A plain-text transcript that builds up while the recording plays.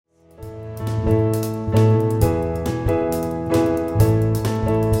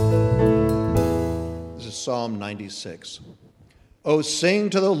Psalm 96. Oh, sing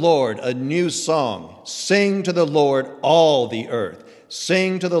to the Lord a new song. Sing to the Lord, all the earth.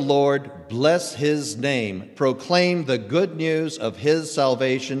 Sing to the Lord, bless his name. Proclaim the good news of his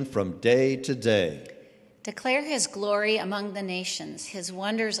salvation from day to day. Declare his glory among the nations, his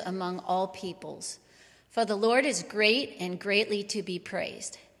wonders among all peoples. For the Lord is great and greatly to be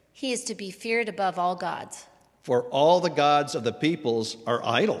praised. He is to be feared above all gods. For all the gods of the peoples are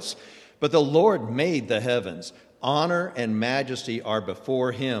idols, but the Lord made the heavens. Honor and majesty are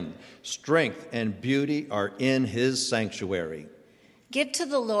before him. Strength and beauty are in his sanctuary. Give to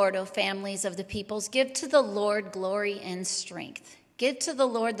the Lord, O families of the peoples. Give to the Lord glory and strength. Give to the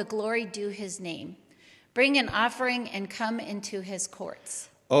Lord the glory due his name. Bring an offering and come into his courts.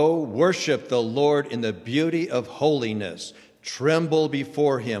 Oh, worship the Lord in the beauty of holiness. Tremble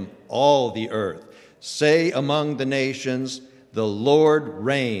before him, all the earth. Say among the nations, the Lord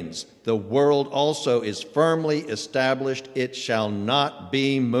reigns. The world also is firmly established. It shall not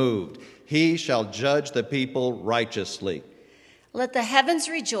be moved. He shall judge the people righteously. Let the heavens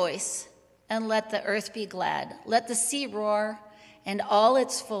rejoice, and let the earth be glad. Let the sea roar, and all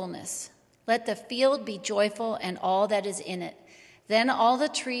its fullness. Let the field be joyful, and all that is in it. Then all the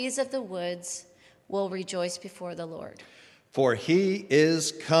trees of the woods will rejoice before the Lord. For he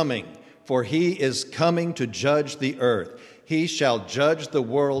is coming to judge the earth. He shall judge the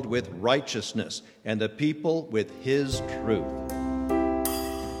world with righteousness, and the people with his truth.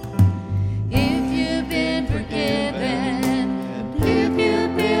 If you've been forgiven, and if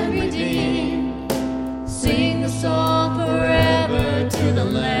you've been redeemed, sing the song forever to the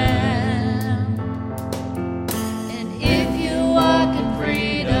Lamb. And if you walk in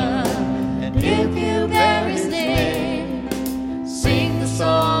freedom, and if you bear his name, sing the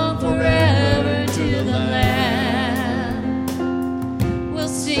song forever to the Lamb.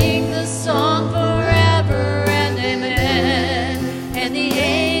 Sing the song forever and amen. And the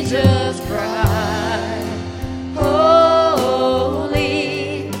angels cry,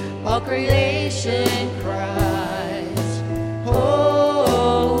 holy. All creation cries,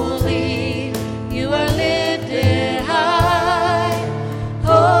 holy. You are lifted high,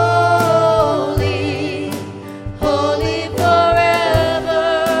 holy, holy forever.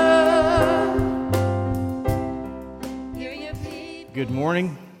 Hear your people. Good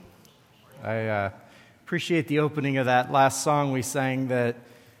morning. I appreciate the opening of that last song we sang, that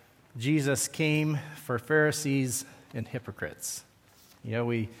Jesus came for Pharisees and hypocrites. You know,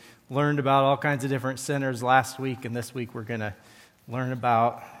 we learned about all kinds of different sinners last week, and this week we're going to learn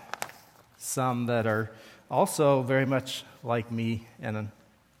about some that are also very much like me, and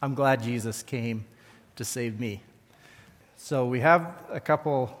I'm glad Jesus came to save me. So we have a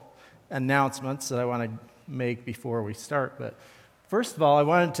couple announcements that I want to make before we start, but first of all, I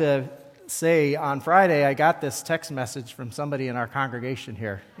wanted to say on Friday I got this text message from somebody in our congregation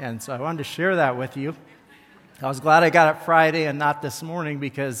here, and so I wanted to share that with you. I was glad I got it Friday and not this morning,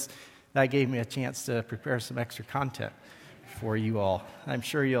 because that gave me a chance to prepare some extra content for you all. I'm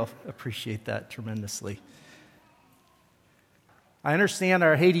sure you'll appreciate that tremendously. I understand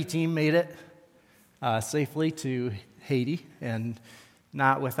our Haiti team made it safely to Haiti, and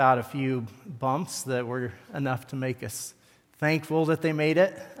not without a few bumps that were enough to make us thankful that they made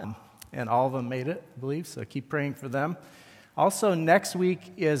it, and all of them made it, I believe, so keep praying for them. Also, next week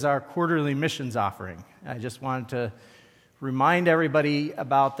is our quarterly missions offering. I just wanted to remind everybody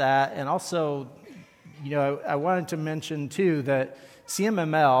about that, and also, you know, I wanted to mention, too, that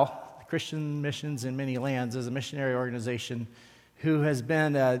CMML, Christian Missions in Many Lands, is a missionary organization who has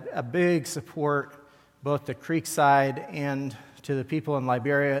been a big support both to Creekside and to the people in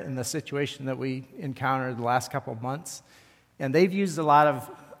Liberia in the situation that we encountered the last couple of months. And they've used a lot of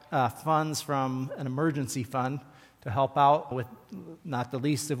funds from an emergency fund to help out with, not the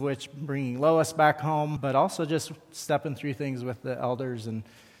least of which bringing Lois back home, but also just stepping through things with the elders and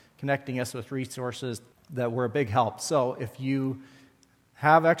connecting us with resources that were a big help. So if you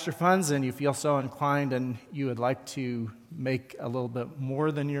have extra funds and you feel so inclined and you would like to make a little bit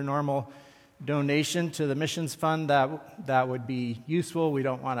more than your normal donation to the missions fund, that would be useful. We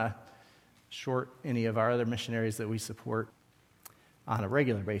don't want to short any of our other missionaries that we support on a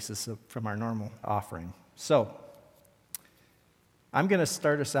regular basis from our normal offering. So I'm going to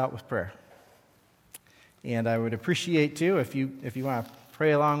start us out with prayer. And I would appreciate, too, if you want to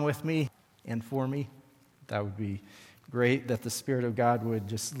pray along with me and for me. That would be great, that the Spirit of God would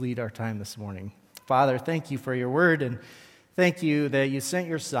just lead our time this morning. Father, thank you for your word, and thank you that you sent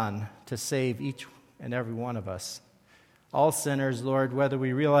your Son to save each and every one of us. All sinners, Lord, whether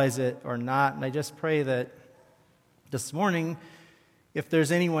we realize it or not. And I just pray that this morning, if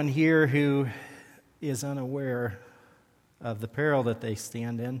there's anyone here who is unaware of the peril that they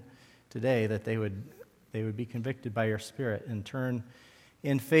stand in today, that they would be convicted by your Spirit and turn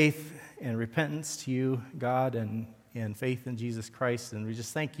in faith and repentance to you, God, and faith in Jesus Christ. And we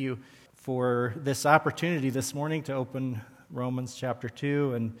just thank you for this opportunity this morning to open Romans chapter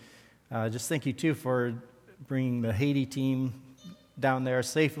 2. And just thank you, too, for bringing the Haiti team down there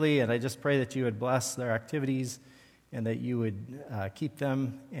safely. And I just pray that you would bless their activities and that you would keep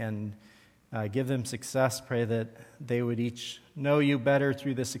them and give them success. Pray that they would each know you better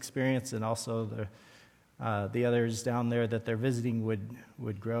through this experience, and also the others down there that they're visiting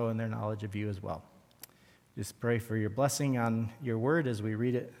would grow in their knowledge of you as well. Just pray for your blessing on your word as we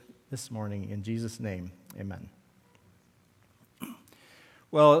read it this morning. In Jesus' name, amen.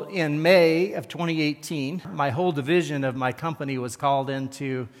 Well, in May of 2018, my whole division of my company was called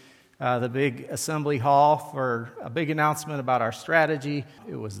into the big assembly hall for a big announcement about our strategy.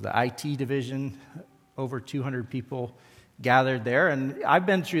 It was the IT division. Over 200 people gathered there. And I've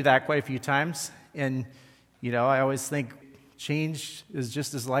been through that quite a few times. And, I always think change is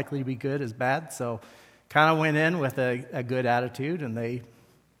just as likely to be good as bad. So kind of went in with a good attitude, and they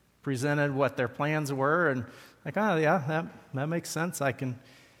presented what their plans were. And like, oh, yeah, that makes sense. I can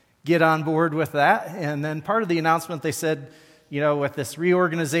get on board with that. And then part of the announcement, they said, with this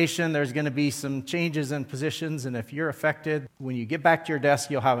reorganization, there's going to be some changes in positions, and if you're affected, when you get back to your desk,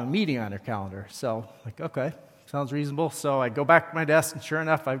 you'll have a meeting on your calendar. So, okay, sounds reasonable. So I go back to my desk, and sure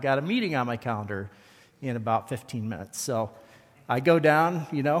enough, I've got a meeting on my calendar in about 15 minutes. So I go down,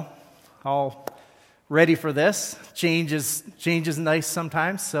 all ready for this. Change is nice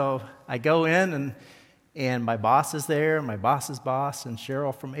sometimes. So I go in, and my boss is there, my boss's boss, and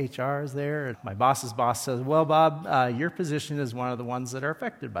Cheryl from HR is there. And my boss's boss says, well, Bob, your position is one of the ones that are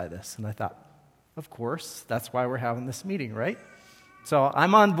affected by this. And I thought, of course, that's why we're having this meeting, right? So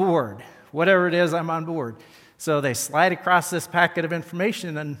I'm on board. Whatever it is, I'm on board. So they slide across this packet of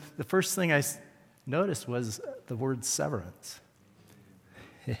information, and the first thing I noticed was the word severance.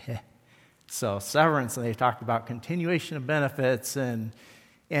 So severance, and they talked about continuation of benefits and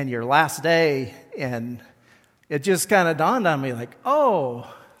your last day, and it just kind of dawned on me like,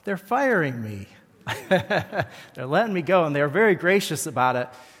 oh, they're firing me. They're letting me go, and they're very gracious about it,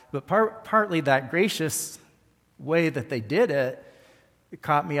 but partly that gracious way that they did it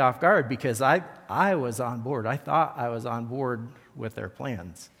caught me off guard because I was on board. I thought I was on board with their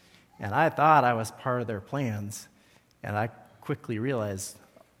plans, and I thought I was part of their plans, and I quickly realized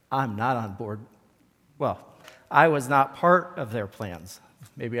I'm not on board. Well, I was not part of their plans.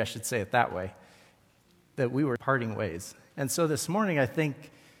 Maybe I should say it that way, that we were parting ways. And so this morning, I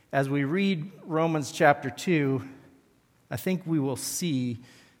think, as we read Romans chapter 2, I think we will see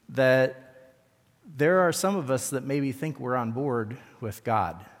that there are some of us that maybe think we're on board with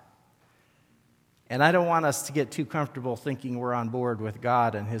God. And I don't want us to get too comfortable thinking we're on board with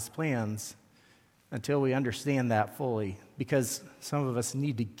God and His plans until we understand that fully, because some of us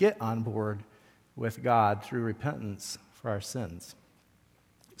need to get on board with God through repentance for our sins.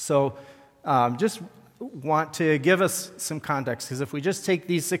 So just want to give us some context, because if we just take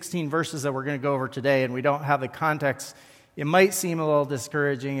these 16 verses that we're going to go over today and we don't have the context, it might seem a little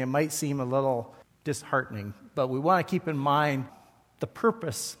discouraging, it might seem a little disheartening, but we want to keep in mind the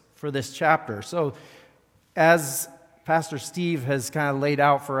purpose for this chapter. So as Pastor Steve has kind of laid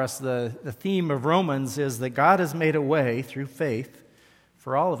out for us, the theme of Romans is that God has made a way through faith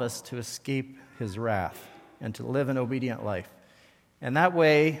for all of us to escape His wrath and to live an obedient life. And that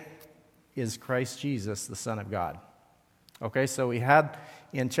way is Christ Jesus, the Son of God. Okay, so we had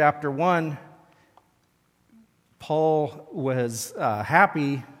in chapter 1, Paul was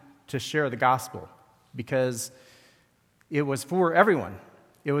happy to share the gospel because it was for everyone.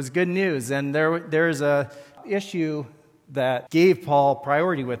 It was good news, and there's a issue that gave Paul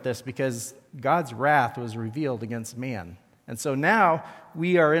priority with this because God's wrath was revealed against man. And so now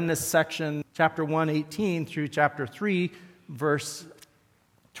we are in this section, chapter 1:18 through chapter 3, verse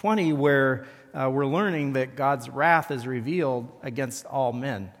 20, where we're learning that God's wrath is revealed against all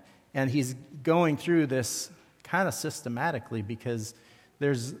men. And he's going through this kind of systematically because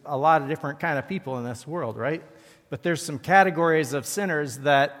there's a lot of different kind of people in this world, right? But there's some categories of sinners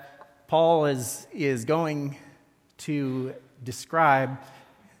that Paul is going to describe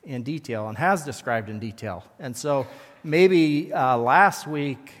in detail and has described in detail. And so maybe last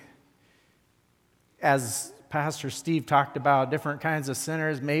week, as Pastor Steve talked about different kinds of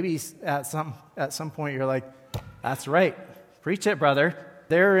sinners, maybe at some point you're like, that's right, preach it, brother.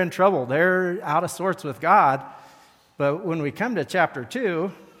 They're in trouble. They're out of sorts with God. But when we come to chapter 2,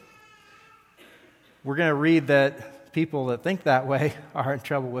 we're going to read that people that think that way are in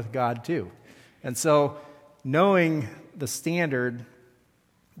trouble with God too. And so knowing the standard,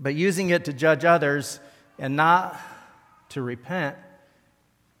 but using it to judge others and not to repent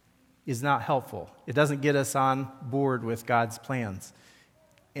is not helpful. It doesn't get us on board with God's plans,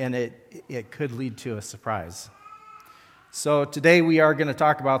 and it could lead to a surprise. So today we are going to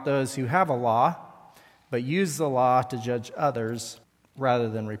talk about those who have a law, but use the law to judge others rather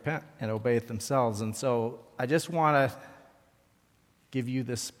than repent and obey it themselves. And so I just want to give you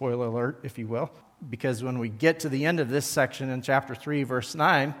this spoiler alert, if you will, because when we get to the end of this section in chapter 3, verse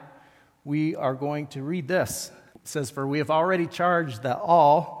 9, we are going to read this. It says, "For we have already charged that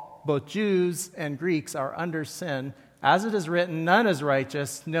all, both Jews and Greeks, are under sin. As it is written, none is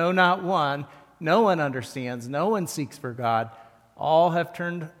righteous, no, not one. No one understands, no one seeks for God. All have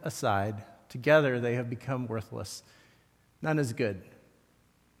turned aside. Together they have become worthless. None is good,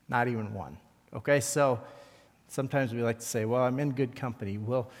 not even one." Okay, so sometimes we like to say, well, I'm in good company.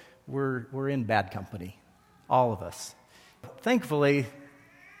 Well, we're in bad company, all of us. Thankfully,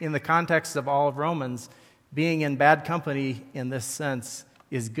 in the context of all of Romans, being in bad company in this sense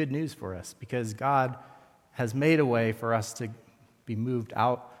is good news for us, because God has made a way for us to be moved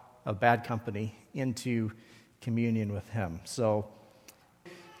out of bad company into communion with Him. So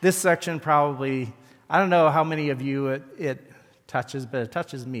this section probably, I don't know how many of you it touches, but it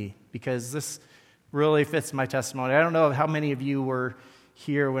touches me, because this really fits my testimony. I don't know how many of you were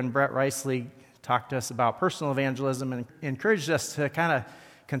here when Brett Riceley talked to us about personal evangelism and encouraged us to kind of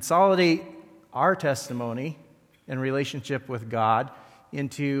consolidate our testimony and relationship with God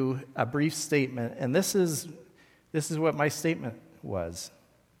into a brief statement. And this is what my statement was.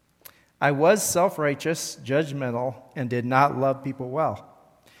 I was self-righteous, judgmental, and did not love people well.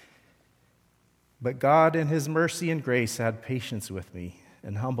 But God in His mercy and grace had patience with me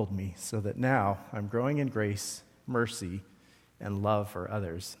and humbled me, so that now I'm growing in grace, mercy, and love for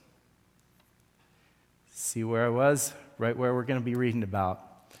others. See where I was? Right where we're going to be reading about.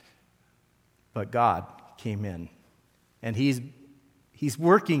 But God came in, and He's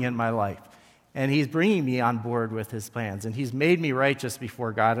working in my life, and He's bringing me on board with His plans, and He's made me righteous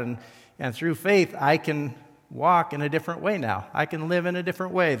before God, and through faith, I can walk in a different way now. I can live in a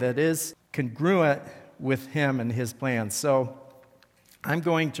different way that is congruent with Him and His plans. So I'm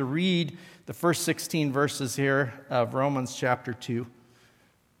going to read the first 16 verses here of Romans chapter 2.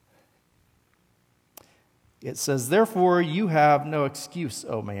 It says, "Therefore you have no excuse,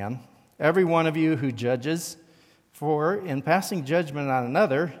 O man, every one of you who judges, for in passing judgment on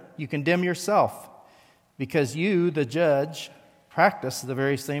another, you condemn yourself, because you, the judge, practice the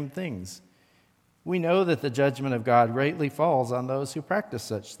very same things. We know that the judgment of God greatly falls on those who practice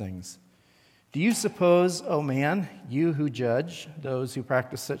such things. Do you suppose, O man, you who judge those who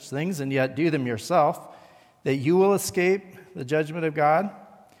practice such things and yet do them yourself, that you will escape the judgment of God?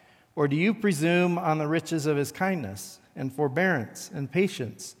 Or do you presume on the riches of His kindness and forbearance and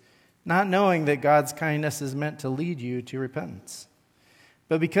patience, not knowing that God's kindness is meant to lead you to repentance?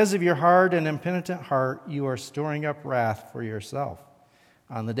 But because of your hard and impenitent heart, you are storing up wrath for yourself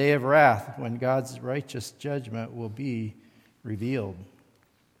on the day of wrath, when God's righteous judgment will be revealed.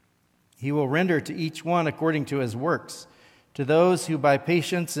 He will render to each one according to his works. To those who by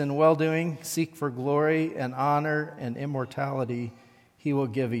patience and well-doing seek for glory and honor and immortality, He will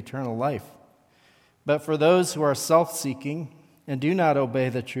give eternal life. But for those who are self-seeking and do not obey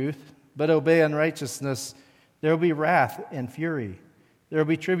the truth, but obey unrighteousness, there will be wrath and fury. There will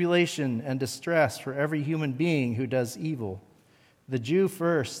be tribulation and distress for every human being who does evil, the Jew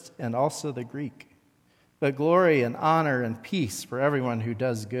first and also the Greek. But glory and honor and peace for everyone who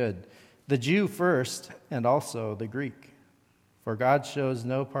does good, the Jew first and also the Greek. For God shows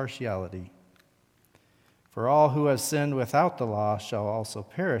no partiality. For all who have sinned without the law shall also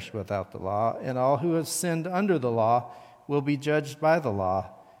perish without the law, and all who have sinned under the law will be judged by the law.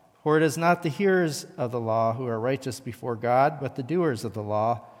 For it is not the hearers of the law who are righteous before God, but the doers of the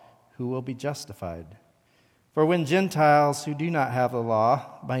law who will be justified. For when Gentiles who do not have the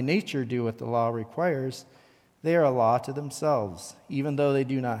law by nature do what the law requires, they are a law to themselves, even though they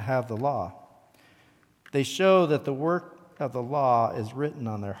do not have the law. They show that the work of the law is written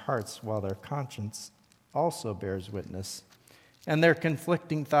on their hearts, while their conscience also bears witness, and their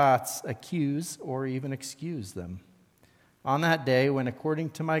conflicting thoughts accuse or even excuse them. On that day, when according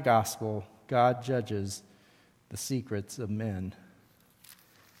to my gospel, God judges the secrets of men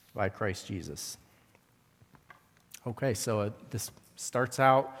by Christ Jesus. Okay, so this starts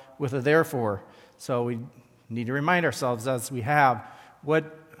out with a therefore. So we need to remind ourselves, as we have, what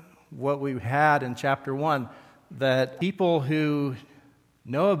we had in chapter 1, that people who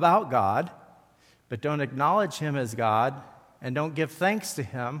know about God but don't acknowledge Him as God and don't give thanks to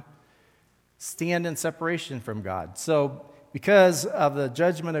Him stand in separation from God. So because of the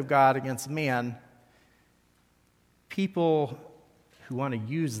judgment of God against man, people who want to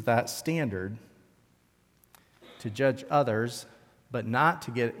use that standard to judge others, but not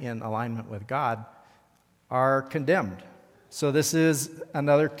to get in alignment with God, are condemned. So this is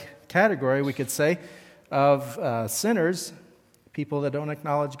another category, we could say, of sinners, people that don't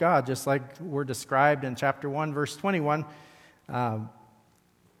acknowledge God, just like were described in chapter 1, verse 21,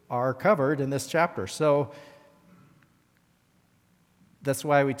 are covered in this chapter. So that's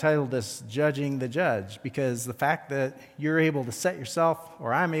why we titled this Judging the Judge, because the fact that you're able to set yourself,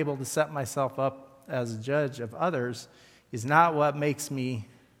 or I'm able to set myself up as a judge of others, is not what makes me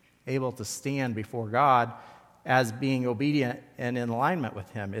able to stand before God as being obedient and in alignment with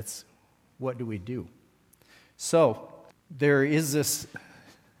Him. It's what do we do? So there is this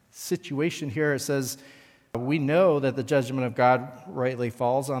situation here. It says, we know that the judgment of God rightly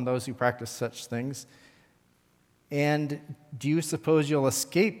falls on those who practice such things. And do you suppose you'll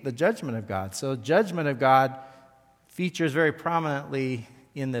escape the judgment of God? So judgment of God features very prominently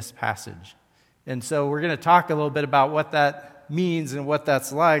in this passage. And so we're going to talk a little bit about what that means and what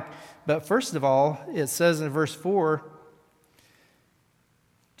that's like. But first of all, it says in verse 4,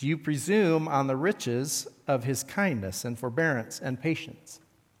 do you presume on the riches of His kindness and forbearance and patience?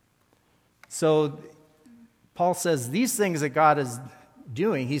 So Paul says these things that God is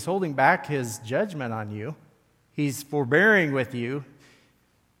doing, He's holding back His judgment on you. He's forbearing with you.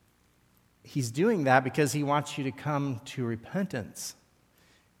 He's doing that because He wants you to come to repentance.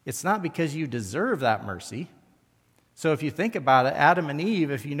 It's not because you deserve that mercy. So if you think about it, Adam and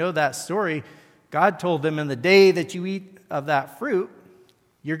Eve, if you know that story, God told them in the day that you eat of that fruit,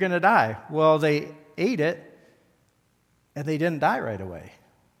 you're going to die. Well, they ate it, and they didn't die right away.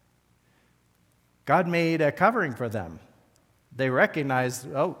 God made a covering for them. They recognized,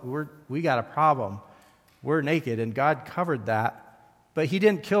 we got a problem. We're naked, and God covered that. But He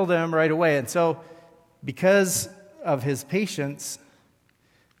didn't kill them right away. And so because of His patience,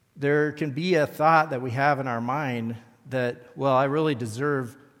 there can be a thought that we have in our mind that, I really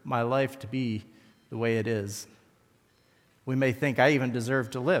deserve my life to be the way it is. We may think I even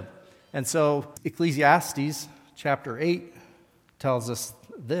deserve to live. And so Ecclesiastes chapter 8 tells us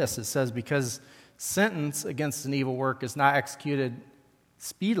this. It says, because sentence against an evil work is not executed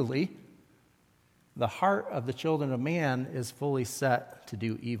speedily, the heart of the children of man is fully set to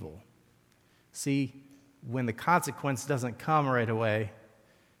do evil. See, when the consequence doesn't come right away,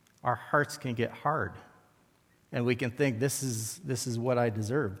 our hearts can get hard. And we can think, this is what I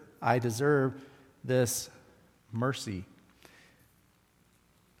deserve. I deserve this mercy.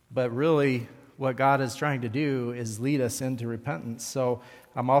 But really, what God is trying to do is lead us into repentance. So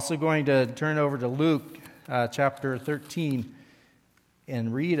I'm also going to turn over to Luke chapter 13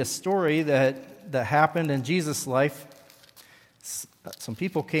 and read a story that happened in Jesus' life. Some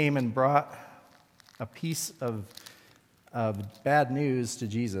people came and brought a piece of bad news to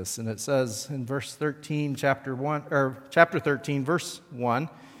Jesus. And it says in verse 13, chapter 13, verse 1,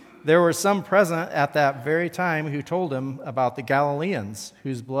 there were some present at that very time who told him about the Galileans,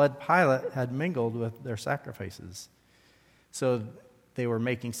 whose blood Pilate had mingled with their sacrifices. So they were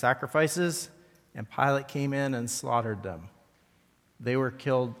making sacrifices, and Pilate came in and slaughtered them. They were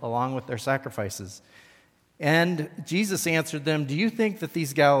killed along with their sacrifices. And Jesus answered them, do you think that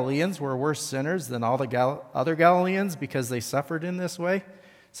these Galileans were worse sinners than all the other Galileans because they suffered in this way?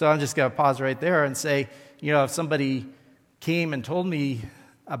 So I'm just going to pause right there and say, if somebody came and told me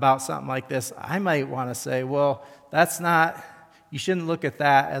about something like this, I might want to say, you shouldn't look at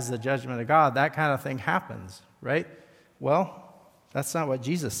that as the judgment of God. That kind of thing happens, right? Well, that's not what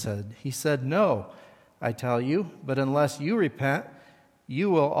Jesus said. He said, no, I tell you, but unless you repent, you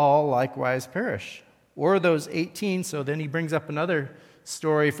will all likewise perish. Or those 18, so then he brings up another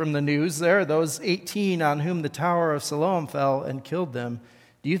story from the news there, those 18 on whom the Tower of Siloam fell and killed them.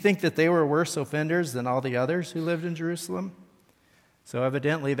 Do you think that they were worse offenders than all the others who lived in Jerusalem? So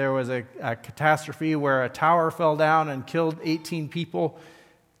evidently there was a catastrophe where a tower fell down and killed 18 people.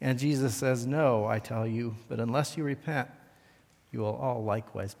 And Jesus says, no, I tell you, but unless you repent, you will all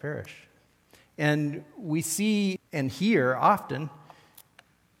likewise perish. And we see and hear often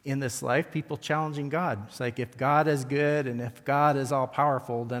in this life people challenging God. It's like, if God is good and if God is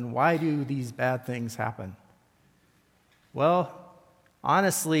all-powerful, then why do these bad things happen? Well,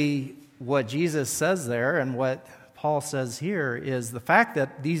 honestly, what Jesus says there and what Paul says here is the fact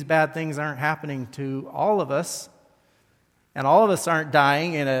that these bad things aren't happening to all of us, and all of us aren't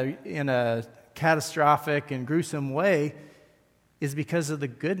dying in a catastrophic and gruesome way, is because of the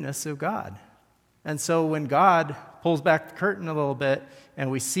goodness of God. And so when God pulls back the curtain a little bit and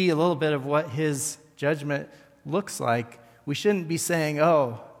we see a little bit of what his judgment looks like, we shouldn't be saying,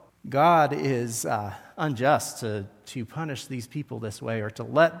 oh, God is unjust to punish these people this way or to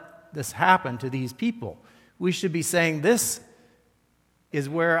let this happen to these people. We should be saying, this is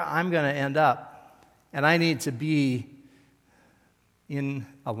where I'm going to end up, and I need to be in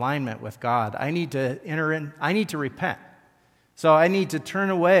alignment with God. I need to enter in, I need to repent. So I need to turn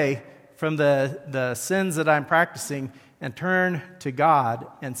away from the sins that I'm practicing and turn to God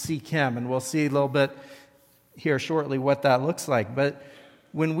and seek him. And we'll see a little bit here shortly what that looks like. But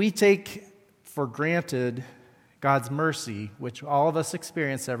when we take for granted God's mercy, which all of us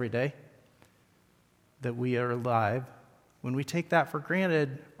experience every day, that we are alive, when we take that for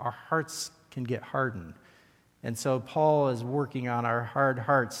granted, our hearts can get hardened. And so Paul is working on our hard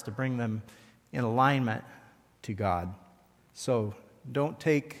hearts to bring them in alignment to God. So don't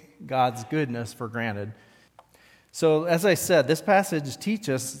take God's goodness for granted. So as I said, this passage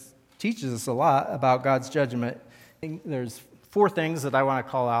teaches us a lot about God's judgment. There's 4 things that I want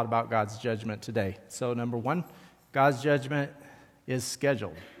to call out about God's judgment today. So number 1, God's judgment is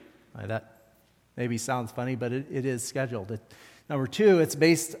scheduled. That maybe sounds funny, but it is scheduled. Number 2, it's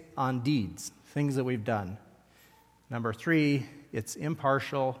based on deeds, things that we've done. Number 3, it's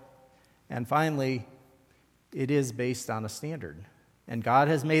impartial. And finally, it is based on a standard. And God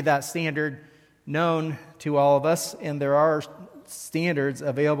has made that standard known to all of us, and there are standards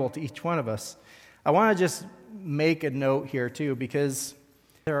available to each one of us. I want to just make a note here, too, because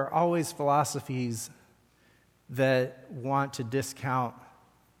there are always philosophies that want to discount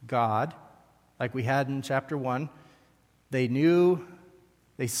God, like we had in chapter 1.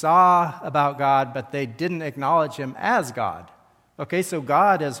 They saw about God, but they didn't acknowledge him as God. Okay, so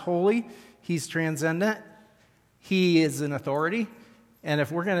God is holy, he's transcendent, he is an authority, and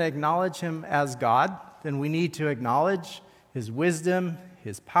if we're going to acknowledge him as God, then we need to acknowledge his wisdom,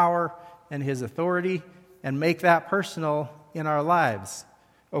 his power, and his authority, and make that personal in our lives.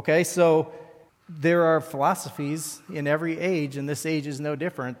 Okay, so there are philosophies in every age, and this age is no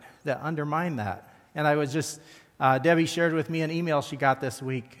different, that undermine that. And I was just, Debbie shared with me an email she got this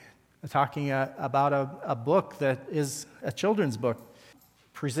week talking about a book that is a children's book,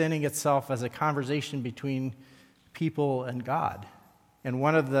 presenting itself as a conversation between people and God. And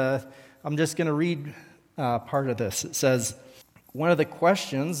I'm just going to read part of this. It says, one of the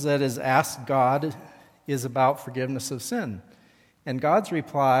questions that is asked God is about forgiveness of sin. And God's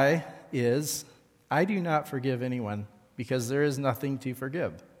reply is, I do not forgive anyone because there is nothing to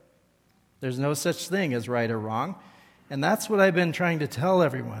forgive. There's no such thing as right or wrong. And that's what I've been trying to tell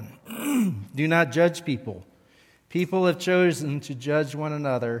everyone. Do not judge people. People have chosen to judge one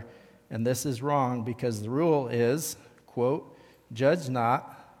another, and this is wrong because the rule is, quote, judge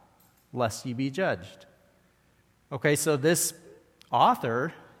not, lest ye be judged. Okay, so this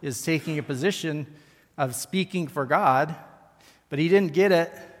author is taking a position of speaking for God, but he didn't get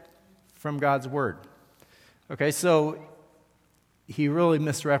it from God's word. Okay, so he really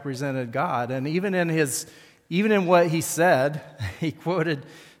misrepresented God, and even in what he said, he quoted,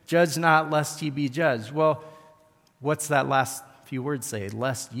 judge not lest ye be judged. Well, what's that last few words say?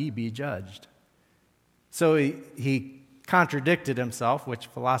 Lest ye be judged. So he contradicted himself, which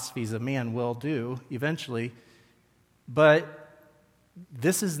philosophies of man will do eventually, but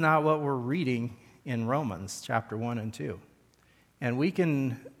this is not what we're reading in Romans chapter 1 and 2. And we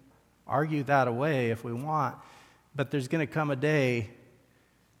can argue that away if we want, but there's going to come a day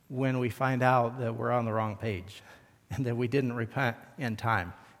when we find out that we're on the wrong page and that we didn't repent in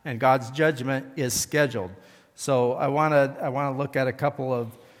time. And God's judgment is scheduled. So I want to look at a couple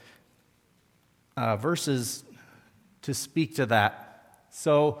of verses to speak to that.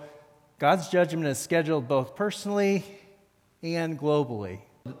 So God's judgment is scheduled both personally and globally.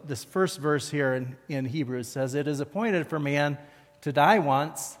 This first verse here in Hebrews says, it is appointed for man to die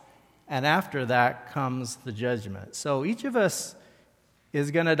once, and after that comes the judgment. So each of us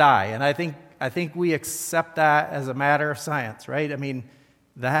is going to die, and I think we accept that as a matter of science, right? I mean,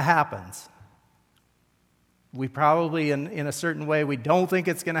 that happens. We probably, in a certain way, we don't think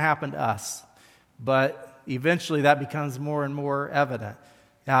it's going to happen to us, but eventually that becomes more and more evident.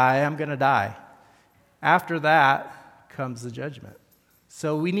 I am going to die. After that comes the judgment.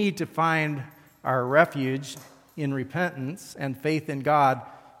 So we need to find our refuge in repentance and faith in God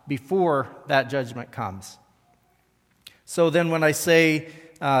before that judgment comes. So then when I say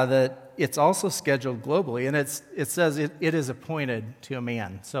that it's also scheduled globally, and it says it is appointed to a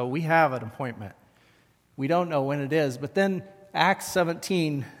man. So we have an appointment. We don't know when it is. But then Acts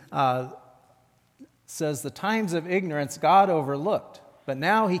 17 says the times of ignorance God overlooked, But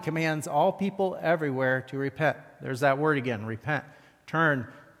now he commands all people everywhere to repent. There's that word again, repent, turn,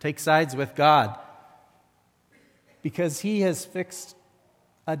 take sides with God. Because he has fixed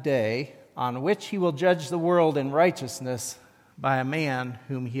a day on which he will judge the world in righteousness by a man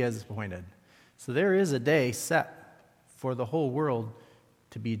whom he has appointed. So there is a day set for the whole world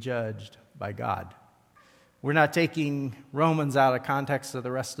to be judged by God. We're not taking Romans out of context of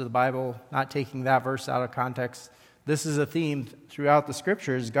the rest of the Bible, not taking that verse out of context. This is a theme throughout the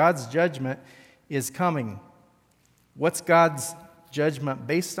Scriptures. God's judgment is coming. What's God's judgment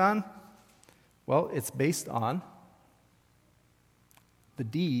based on? Well, it's based on the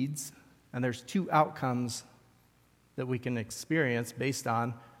deeds, and there's two outcomes that we can experience based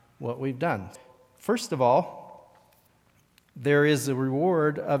on what we've done. First of all, there is a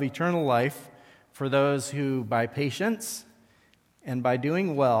reward of eternal life for those who, by patience and by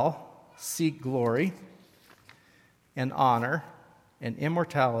doing well, seek glory and honor and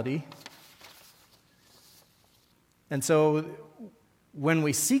immortality. And so when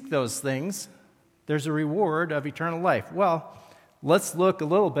we seek those things, there's a reward of eternal life. Well, let's look a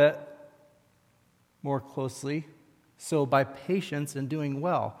little bit more closely. So by patience and doing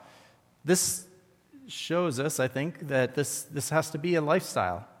well, this shows us, I think, that this has to be a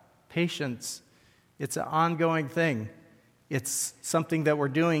lifestyle. Patience, it's an ongoing thing. It's something that we're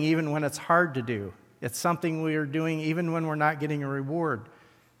doing even when it's hard to do. It's something we are doing even when we're not getting a reward.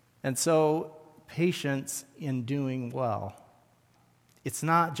 And so patience in doing well. It's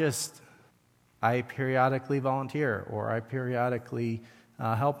not just I periodically volunteer, or I periodically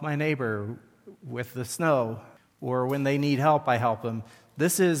help my neighbor with the snow, or when they need help, I help them.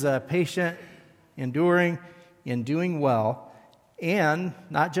 This is a patient, enduring, in doing well, and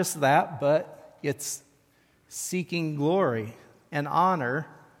not just that, but it's seeking glory and honor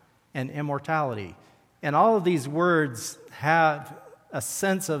and immortality. And all of these words have a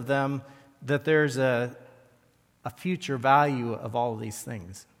sense of them that there's a future value of all of these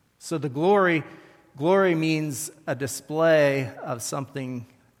things. So the glory means a display of something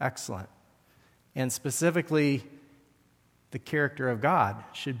excellent. And specifically, the character of God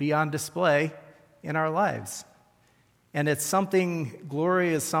should be on display in our lives. And it's something,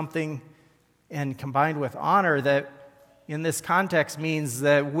 glory is something, and combined with honor, that in this context means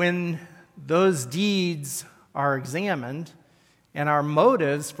that when those deeds are examined, and our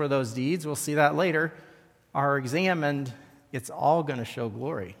motives for those deeds, we'll see that later, are examined, it's all going to show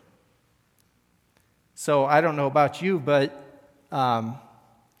glory. So I don't know about you, but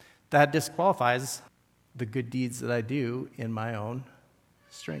that disqualifies the good deeds that I do in my own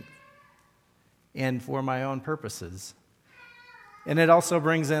strength and for my own purposes. And it also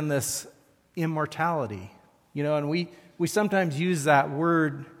brings in this immortality. You know, and we sometimes use that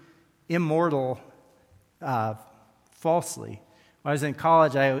word immortal falsely. When I was in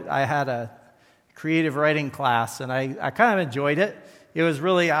college, I had a creative writing class, and I kind of enjoyed it. It was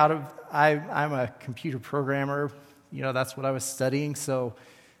really I'm a computer programmer. You know, that's what I was studying. So,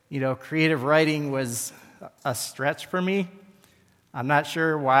 you know, creative writing was a stretch for me. I'm not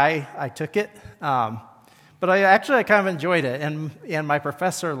sure why I took it. But I kind of enjoyed it. And my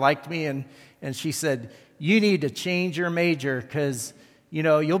professor liked me, and she said, you need to change your major because, you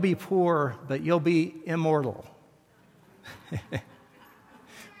know, you'll be poor, but you'll be immortal.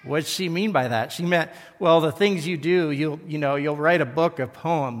 What did she mean by that? She meant, well, the things you do, you'll write a book of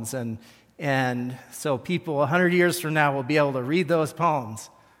poems, and so people 100 years from now will be able to read those poems,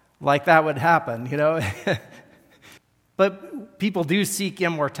 like that would happen, you know. But people do seek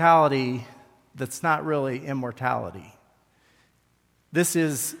immortality that's not really immortality. This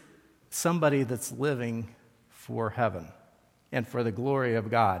is somebody that's living for heaven and for the glory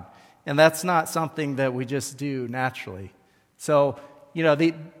of God. And that's not something that we just do naturally. So, you know,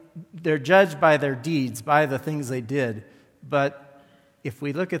 they're judged by their deeds, by the things they did. But if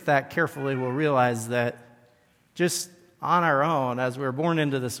we look at that carefully, we'll realize that just on our own, as we're born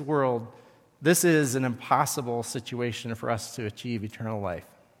into this world, this is an impossible situation for us to achieve eternal life.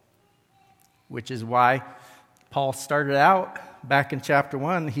 Which is why Paul started out back in chapter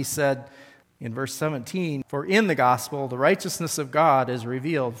 1. He said in verse 17, "For in the gospel the righteousness of God is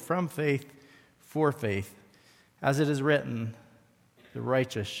revealed from faith for faith. As it is written, the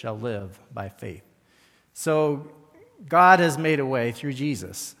righteous shall live by faith." So God has made a way through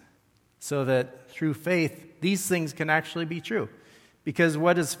Jesus so that through faith these things can actually be true. Because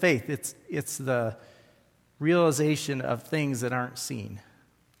what is faith? It's the realization of things that aren't seen.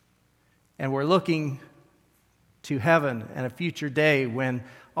 And we're looking to heaven and a future day when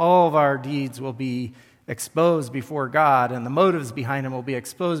all of our deeds will be exposed before God and the motives behind them will be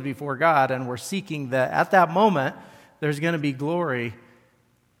exposed before God. And we're seeking that at that moment, there's going to be glory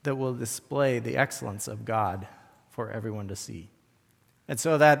that will display the excellence of God for everyone to see. And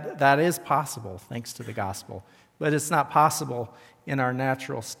so that is possible thanks to the gospel, but it's not possible in our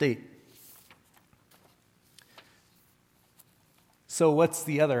natural state. So what's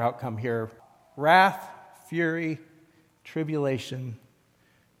the other outcome here? Wrath, fury, tribulation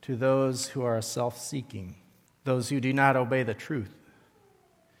to those who are self-seeking, those who do not obey the truth,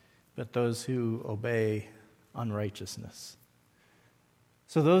 but those who obey unrighteousness.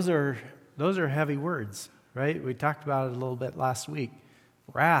 So those are heavy words, right? We talked about it a little bit last week.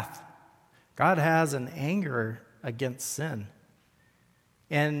 Wrath. God has an anger against sin.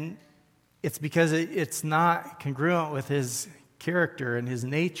 And it's because it's not congruent with his character and his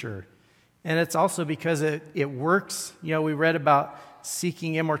nature. And it's also because it works. You know, we read about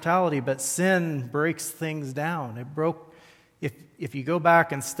seeking immortality, but sin breaks things down. If you go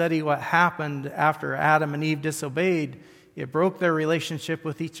back and study what happened after Adam and Eve disobeyed, it broke their relationship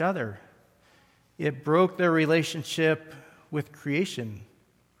with each other. It broke their relationship with creation.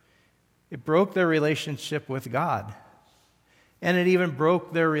 It broke their relationship with God. And it even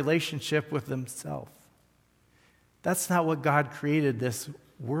broke their relationship with themselves. That's not what God created this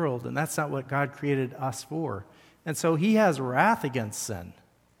world, and that's not what God created us for. And so he has wrath against sin.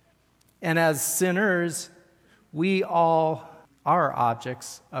 And as sinners, we all are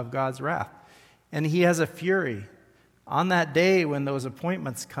objects of God's wrath. And he has a fury. On that day when those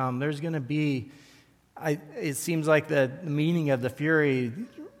appointments come, there's going to be, it seems like the meaning of the fury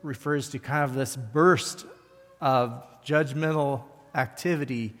refers to kind of this burst of judgmental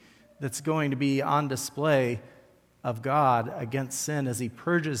activity that's going to be on display of God against sin as he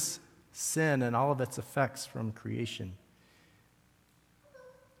purges sin and all of its effects from creation.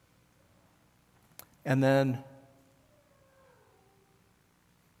 And then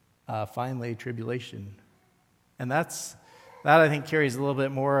finally, tribulation. And that I think carries a little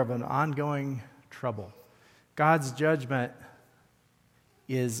bit more of an ongoing trouble. God's judgment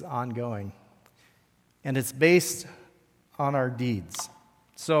is ongoing. And it's based on our deeds.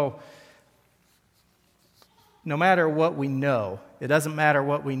 So, no matter what we know, it doesn't matter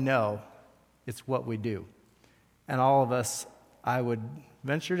what we know, it's what we do. And all of us, I would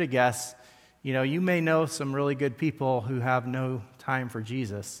venture to guess, you may know some really good people who have no time for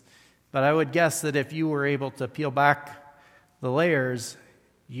Jesus, but I would guess that if you were able to peel back the layers,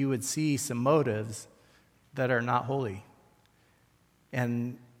 you would see some motives that are not holy.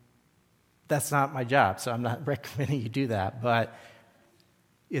 And that's not my job, so I'm not recommending you do that, but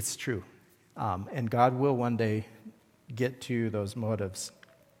it's true. And God will one day get to those motives.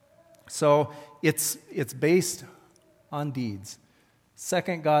 So it's based on deeds.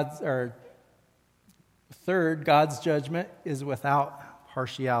 Third, God's judgment is without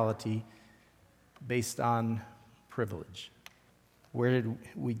partiality, based on privilege. Where did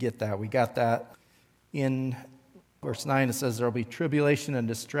we get that? We got that in verse 9. It says, there will be tribulation and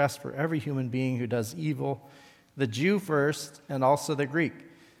distress for every human being who does evil, the Jew first and also the Greek.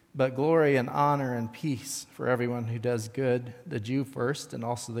 But glory and honor and peace for everyone who does good, the Jew first and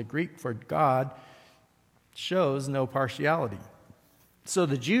also the Greek, for God shows no partiality. So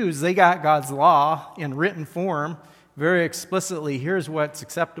the Jews, they got God's law in written form very explicitly. Here's what's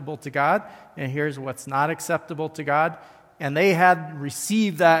acceptable to God, and here's what's not acceptable to God. And they had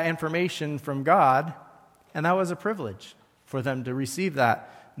received that information from God, and that was a privilege for them to receive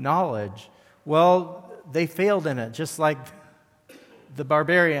that knowledge. Well, they failed in it, just like the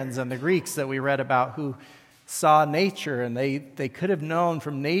barbarians and the Greeks that we read about who saw nature, and they could have known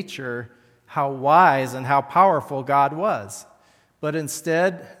from nature how wise and how powerful God was. But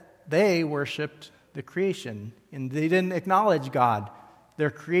instead, they worshiped the creation, and they didn't acknowledge God, their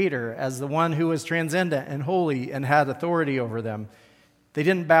creator, as the one who was transcendent and holy and had authority over them. They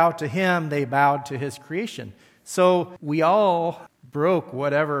didn't bow to him, they bowed to his creation. So we all broke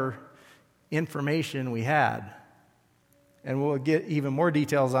whatever information we had. And we'll get even more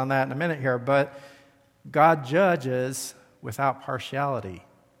details on that in a minute here, but God judges without partiality.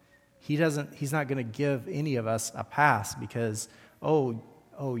 He's not going to give any of us a pass because, oh,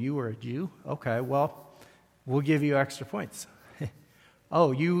 you were a Jew? Okay, well, we'll give you extra points.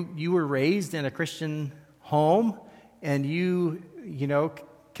 Oh, you were raised in a Christian home and you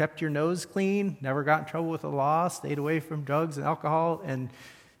kept your nose clean, never got in trouble with the law, stayed away from drugs and alcohol, and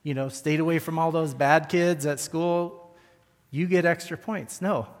stayed away from all those bad kids at school. You get extra points.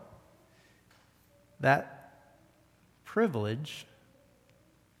 No. That privilege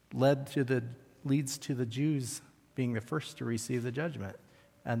leads to the Jews being the first to receive the judgment,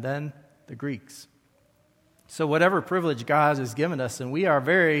 and then the Greeks. So whatever privilege God has given us, and we are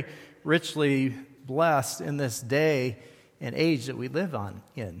very richly blessed in this day and age that we live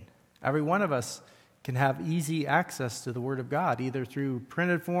in. Every one of us can have easy access to the Word of God, either through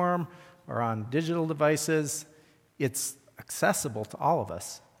printed form or on digital devices. It's accessible to all of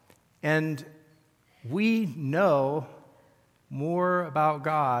us. And we know more about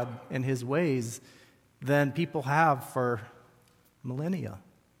God and His ways than people have for millennia,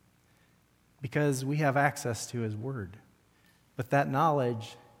 because we have access to His Word. But that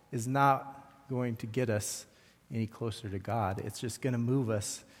knowledge is not going to get us any closer to God. It's just going to move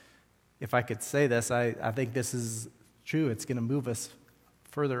us. If I could say this, I think this is true. It's going to move us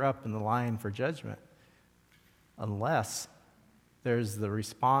further up in the line for judgment, unless there's the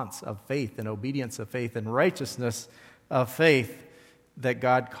response of faith and obedience of faith and righteousness of faith that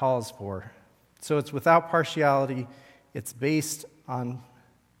God calls for. So it's without partiality. It's based on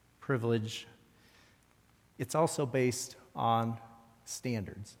privilege. It's also based on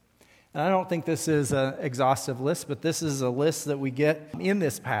standards. And I don't think this is an exhaustive list, but this is a list that we get in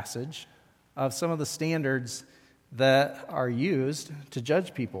this passage of some of the standards that are used to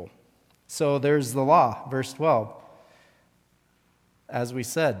judge people. So there's the law, verse 12. As we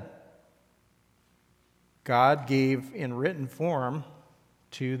said, God gave in written form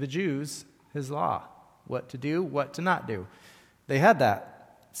to the Jews His law, what to do, what to not do. They had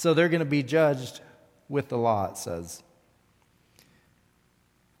that. So they're going to be judged with the law, it says,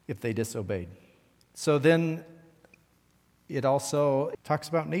 if they disobeyed. So then it also talks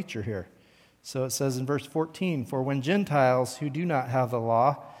about nature here. So it says in verse 14, "For when Gentiles who do not have the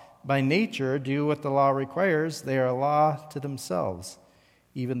law by nature do what the law requires, they are a law to themselves,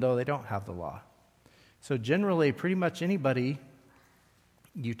 even though they don't have the law." So generally, pretty much anybody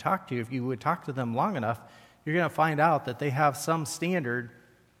you talk to, if you would talk to them long enough, you're going to find out that they have some standard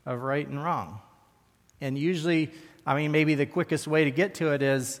of right and wrong. And usually, maybe the quickest way to get to it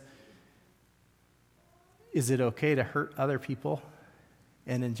is it okay to hurt other people?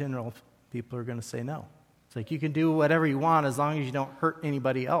 And in general, people are going to say no. It's like you can do whatever you want as long as you don't hurt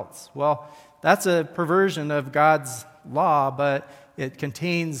anybody else. Well, that's a perversion of God's law, but it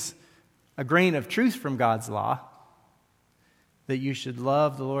contains a grain of truth from God's law, that you should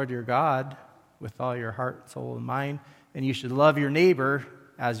love the Lord your God with all your heart, soul, and mind, and you should love your neighbor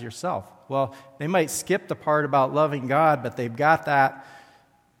as yourself. Well, they might skip the part about loving God, but they've got that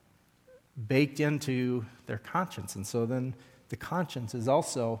baked into their conscience. And so then the conscience is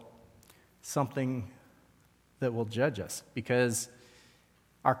also something that will judge us, because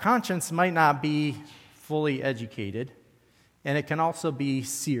our conscience might not be fully educated, and it can also be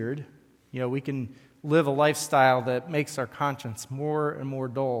seared. We can live a lifestyle that makes our conscience more and more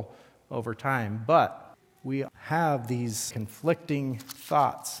dull over time. But we have these conflicting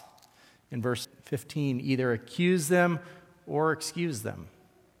thoughts. In verse 15, either accuse them or excuse them.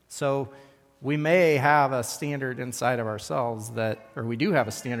 So we may have a standard inside of ourselves we do have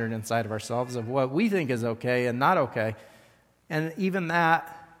a standard inside of ourselves of what we think is okay and not okay. And even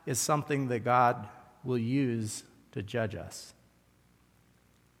that is something that God will use to judge us.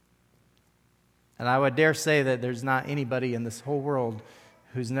 And I would dare say that there's not anybody in this whole world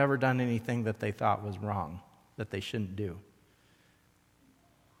who's never done anything that they thought was wrong, that they shouldn't do.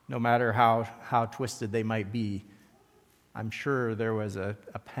 No matter how twisted they might be, I'm sure there was a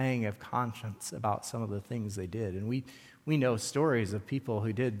pang of conscience about some of the things they did. And we know stories of people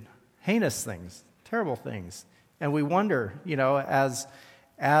who did heinous things, terrible things. And we wonder, as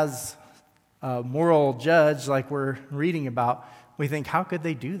a moral judge like we're reading about, we think, how could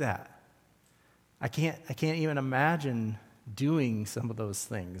they do that? I can't even imagine doing some of those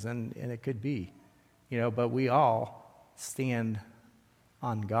things, and it could be, but we all stand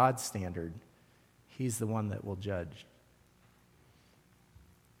on God's standard. He's the one that will judge.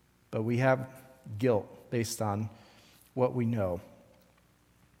 But we have guilt based on what we know.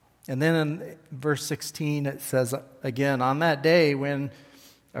 And then in verse 16 it says again, "On that day when,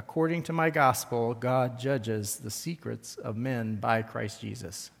 according to my gospel, God judges the secrets of men by Christ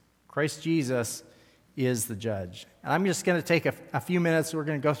Jesus." Christ Jesus is the judge. And I'm just going to take a few minutes. We're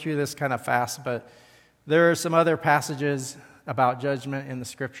going to go through this kind of fast, but there are some other passages about judgment in the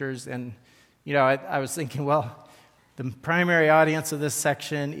scriptures. And, I was thinking, well, the primary audience of this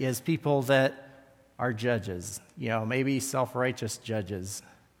section is people that are judges, maybe self-righteous judges.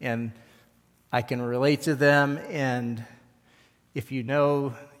 And I can relate to them. And if you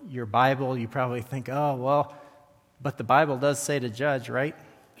know your Bible, you probably think, oh, well, but the Bible does say to judge, right?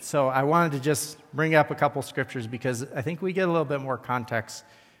 So I wanted to just bring up a couple scriptures because I think we get a little bit more context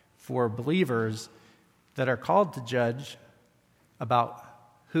for believers that are called to judge about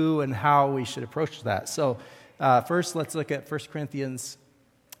who and how we should approach that. So first, let's look at 1 Corinthians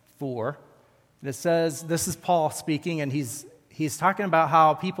 4. And it says, this is Paul speaking, and he's talking about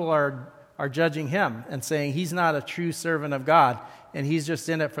how people are judging him and saying he's not a true servant of God, and he's just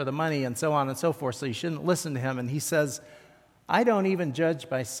in it for the money and so on and so forth, so you shouldn't listen to him. And he says, I don't even judge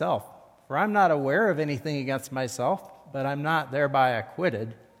myself, for I'm not aware of anything against myself, but I'm not thereby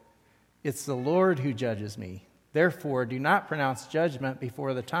acquitted. It's the Lord who judges me. Therefore, do not pronounce judgment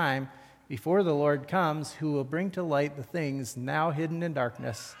before the Lord comes, who will bring to light the things now hidden in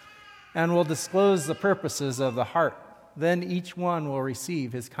darkness, and will disclose the purposes of the heart. Then each one will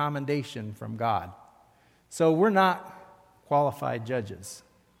receive his commendation from God. So we're not qualified judges.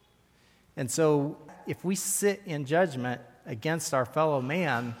 And so if we sit in judgment against our fellow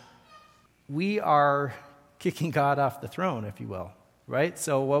man, we are kicking God off the throne, if you will, right?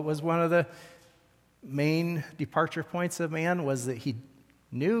 So what was one of the main departure points of man was that he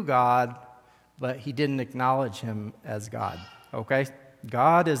knew God, but he didn't acknowledge him as God, okay?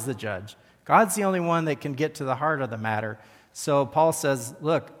 God is the judge. God's the only one that can get to the heart of the matter. So Paul says,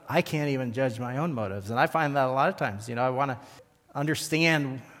 look, I can't even judge my own motives. And I find that a lot of times, I want to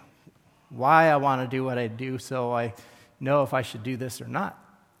understand why I want to do what I do so I know if I should do this or not.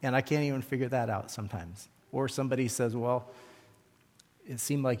 And I can't even figure that out sometimes. Or somebody says, well, it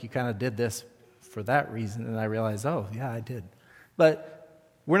seemed like you kind of did this for that reason. And I realize, oh, yeah, I did.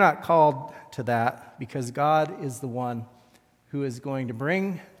 But we're not called to that because God is the one who is going to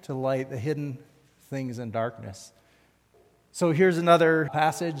bring to light the hidden things in darkness. So here's another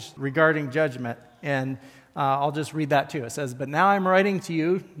passage regarding judgment, and I'll just read that too. It says, but now I'm writing to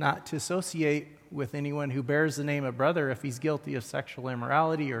you not to associate with anyone who bears the name of brother if he's guilty of sexual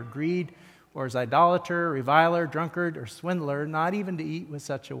immorality or greed, or is idolater, reviler, drunkard, or swindler, not even to eat with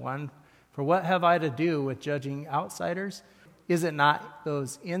such a one. For what have I to do with judging outsiders? Is it not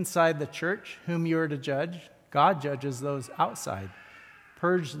those inside the church whom you are to judge? God judges those outside.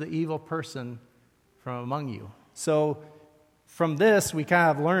 Purge the evil person from among you. So from this, we kind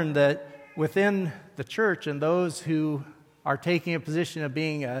of learned that within the church and those who are taking a position of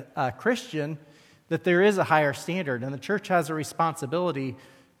being a Christian, that there is a higher standard. And the church has a responsibility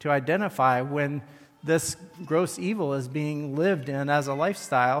to identify when this gross evil is being lived in as a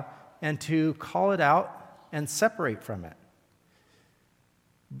lifestyle and to call it out and separate from it.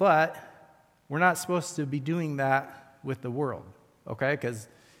 But we're not supposed to be doing that with the world, okay? Because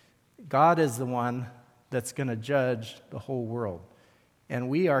God is the one that's going to judge the whole world. And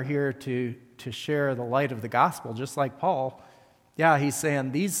we are here to share the light of the gospel, just like Paul. Yeah, he's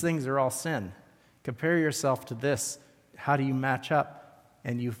saying these things are all sin. Compare yourself to this. How do you match up?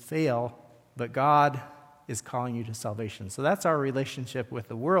 And you fail, but God is calling you to salvation. So that's our relationship with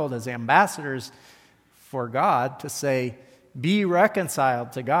the world as ambassadors for God, to say, be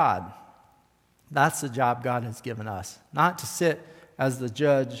reconciled to God. That's the job God has given us, not to sit as the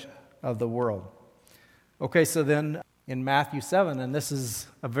judge of the world. Okay, so then in Matthew 7, and this is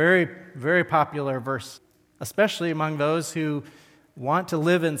a very, very popular verse, especially among those who want to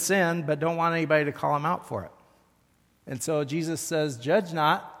live in sin but don't want anybody to call them out for it. And so Jesus says, judge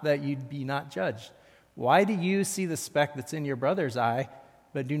not that you be not judged. Why do you see the speck that's in your brother's eye,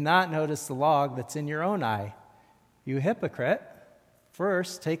 but do not notice the log that's in your own eye? You hypocrite,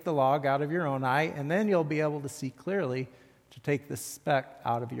 first take the log out of your own eye, and then you'll be able to see clearly to take the speck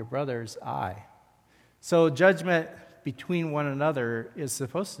out of your brother's eye. So judgment between one another is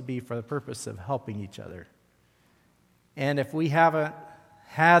supposed to be for the purpose of helping each other. And if we haven't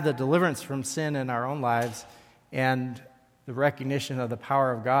had the deliverance from sin in our own lives and the recognition of the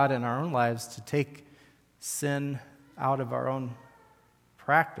power of God in our own lives to take sin out of our own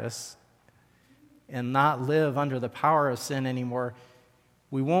practice and not live under the power of sin anymore,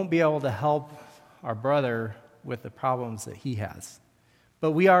 we won't be able to help our brother with the problems that he has.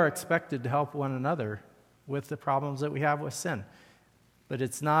 But we are expected to help one another with the problems that we have with sin. But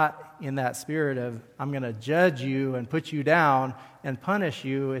it's not in that spirit of, I'm going to judge you and put you down and punish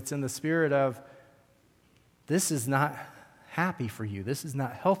you. It's in the spirit of, this is not happy for you. This is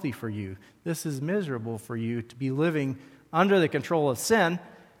not healthy for you. This is miserable for you to be living under the control of sin.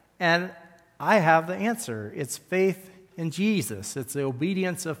 And I have the answer. It's faith in Jesus. It's the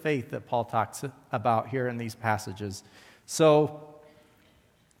obedience of faith that Paul talks about here in these passages. So,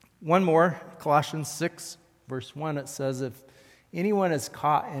 one more, Colossians 6, verse 1, it says, if anyone is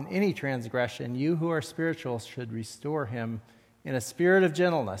caught in any transgression, you who are spiritual should restore him in a spirit of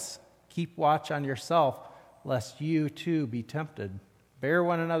gentleness. Keep watch on yourself, lest you too be tempted. Bear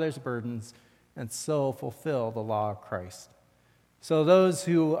one another's burdens, and so fulfill the law of Christ. So those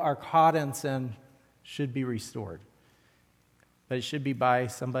who are caught in sin should be restored. But it should be by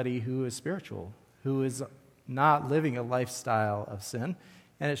somebody who is spiritual, who is not living a lifestyle of sin.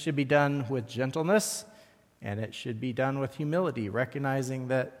 and it should be done with gentleness, and it should be done with humility, recognizing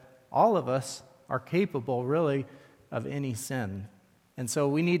that all of us are capable, really, of any sin. And so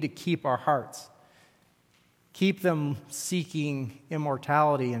we need to keep our hearts, keep them seeking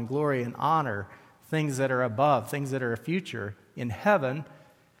immortality and glory and honor, things that are above, things that are a future in heaven.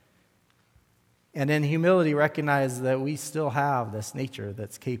 And in humility, recognize that we still have this nature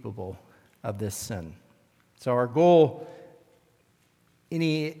that's capable of this sin. So our goal,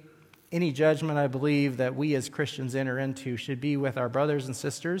 any judgment, I believe, that we as Christians enter into should be with our brothers and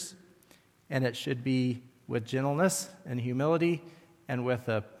sisters, and it should be with gentleness and humility and with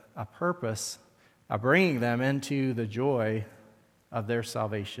a purpose of bringing them into the joy of their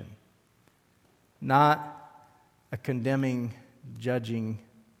salvation. Not a condemning, judging,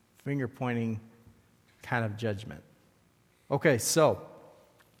 finger-pointing kind of judgment. Okay, so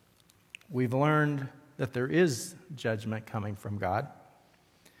we've learned that there is judgment coming from God,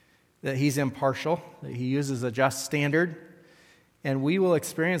 that He's impartial, that He uses a just standard, and we will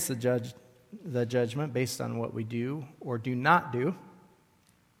experience the judgment based on what we do or do not do.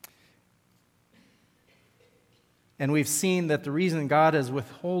 And we've seen that the reason God is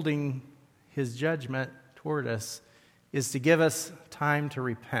withholding His judgment toward us is to give us time to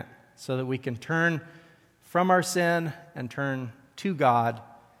repent so that we can turn from our sin and turn to God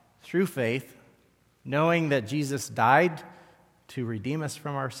through faith, knowing that Jesus died to redeem us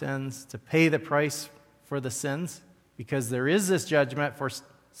from our sins, to pay the price for the sins, because there is this judgment for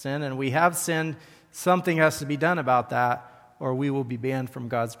sin, and we have sinned. Something has to be done about that, or we will be banned from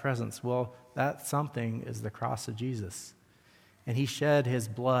God's presence. Well, that something is the cross of Jesus. And He shed His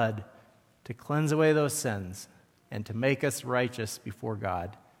blood to cleanse away those sins and to make us righteous before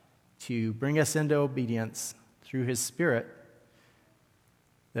God, to bring us into obedience through His Spirit,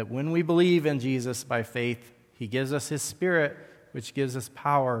 that when we believe in Jesus by faith, He gives us His Spirit, which gives us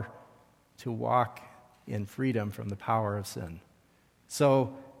power to walk in freedom from the power of sin.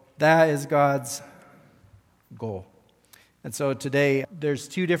 So that is God's goal. And so today, there's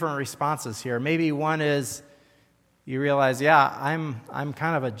two different responses here. Maybe one is you realize, yeah, I'm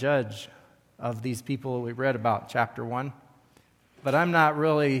kind of a judge of these people we read about, chapter 1, but I'm not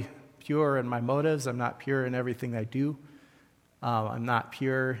really pure in my motives. I'm not pure in everything I do. I'm not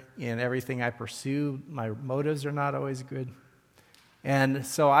pure in everything I pursue. My motives are not always good. And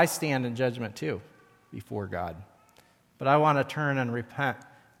so I stand in judgment too before God. But I want to turn and repent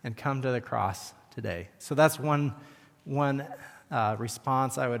and come to the cross today. So that's one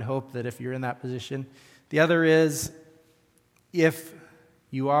response I would hope that if you're in that position. The other is, if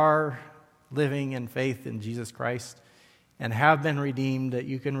you are living in faith in Jesus Christ and have been redeemed, that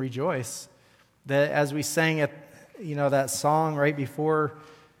you can rejoice. That as we sang it, that song right before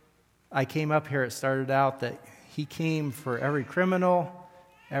I came up here, it started out that He came for every criminal,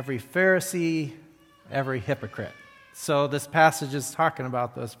 every Pharisee, every hypocrite. So this passage is talking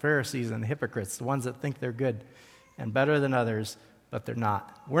about those Pharisees and hypocrites, the ones that think they're good and better than others, but they're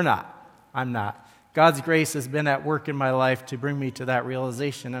not. We're not. I'm not. God's grace has been at work in my life to bring me to that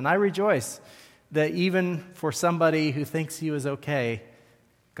realization, and I rejoice that even for somebody who thinks he was okay,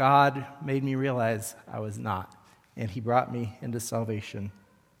 God made me realize I was not, and He brought me into salvation.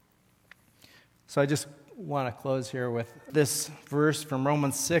 So I just want to close here with this verse from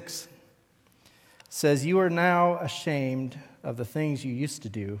Romans 6. It says, "You are now ashamed of the things you used to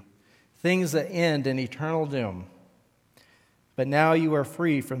do, things that end in eternal doom. But now you are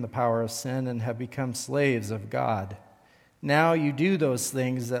free from the power of sin and have become slaves of God. Now you do those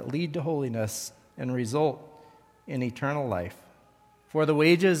things that lead to holiness and result in eternal life. For the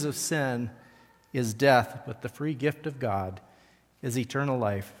wages of sin is death, but the free gift of God is eternal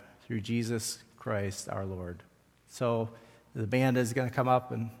life through Jesus Christ our Lord." So the band is going to come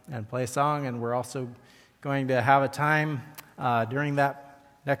up and play a song, and we're also going to have a time during that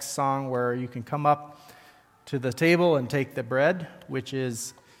next song where you can come up to the table and take the bread, which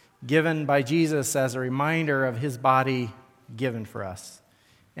is given by Jesus as a reminder of His body given for us.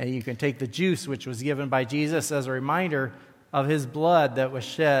 And you can take the juice, which was given by Jesus as a reminder of His blood that was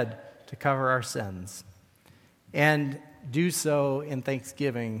shed to cover our sins. And do so in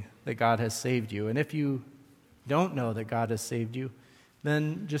thanksgiving that God has saved you. And if you don't know that God has saved you,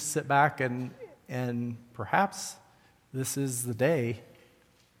 then just sit back and perhaps this is the day,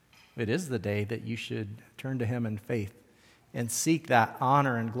 it is the day that you should turn to Him in faith and seek that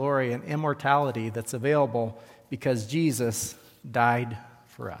honor and glory and immortality that's available because Jesus died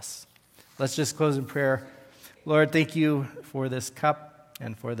for us. Let's just close in prayer. Lord, thank You for this cup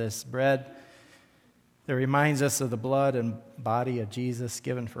and for this bread that reminds us of the blood and body of Jesus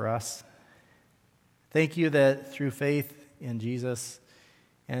given for us. Thank You that through faith in Jesus,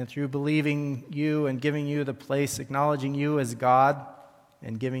 And through believing you and giving you the place, acknowledging you as God,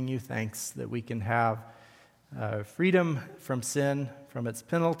 and giving you thanks that we can have freedom from sin, from its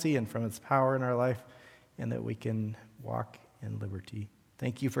penalty and from its power in our life, and that we can walk in liberty.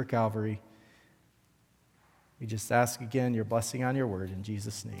 Thank you for Calvary. We just ask again your blessing on your word in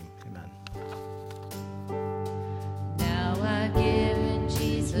Jesus' name. Amen. Now I've given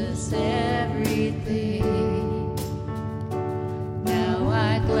Jesus everything. Now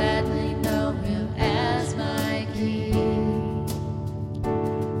I gladly know him as my King.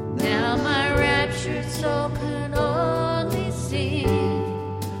 Now my raptured soul can only sing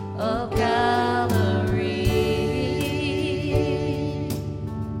of Calvary.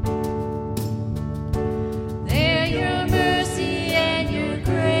 There your mercy and your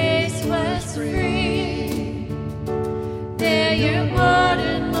grace was free. There your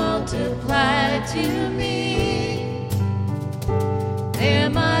pardon multiplied to me.